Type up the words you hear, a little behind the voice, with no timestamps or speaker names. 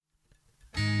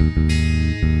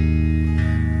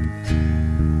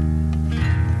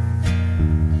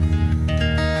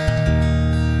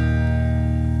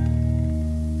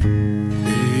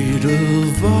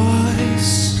Edelweiss,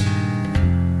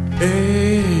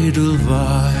 Edelweiss,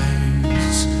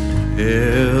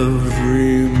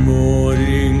 every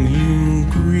morning you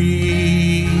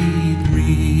greet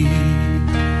me,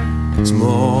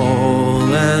 small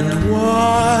and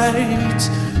white,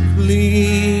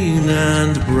 clean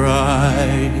and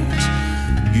bright.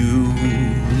 You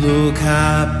look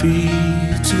happy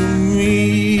to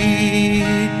meet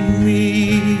me.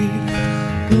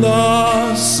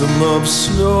 Blossom of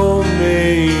snow,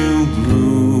 may you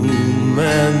bloom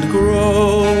and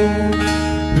grow,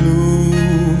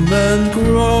 bloom and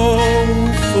grow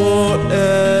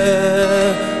forever.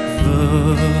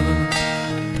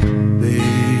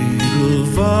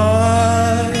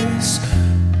 Edelweiss,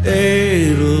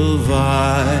 Edelweiss,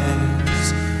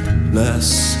 bless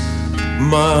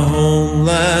my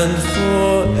homeland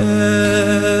forever.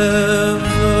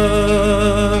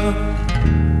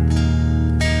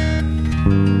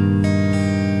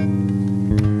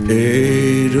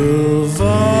 Edelweiss,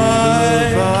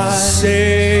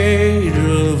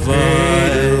 Edelweiss,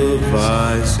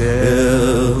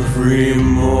 every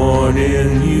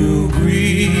morning you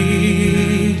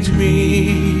greet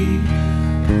me,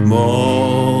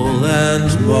 small and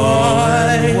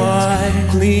white,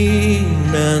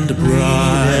 clean and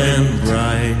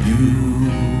bright. You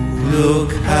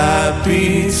look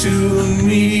happy to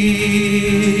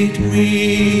meet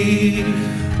me.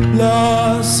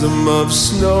 Blossom of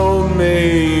snow,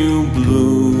 may you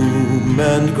bloom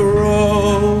and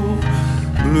grow,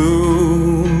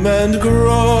 bloom and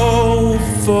grow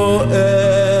forever.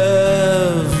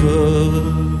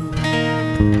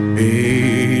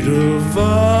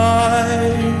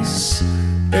 Edelweiss,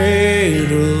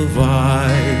 Edelweiss,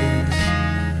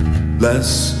 bless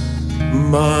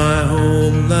my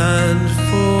home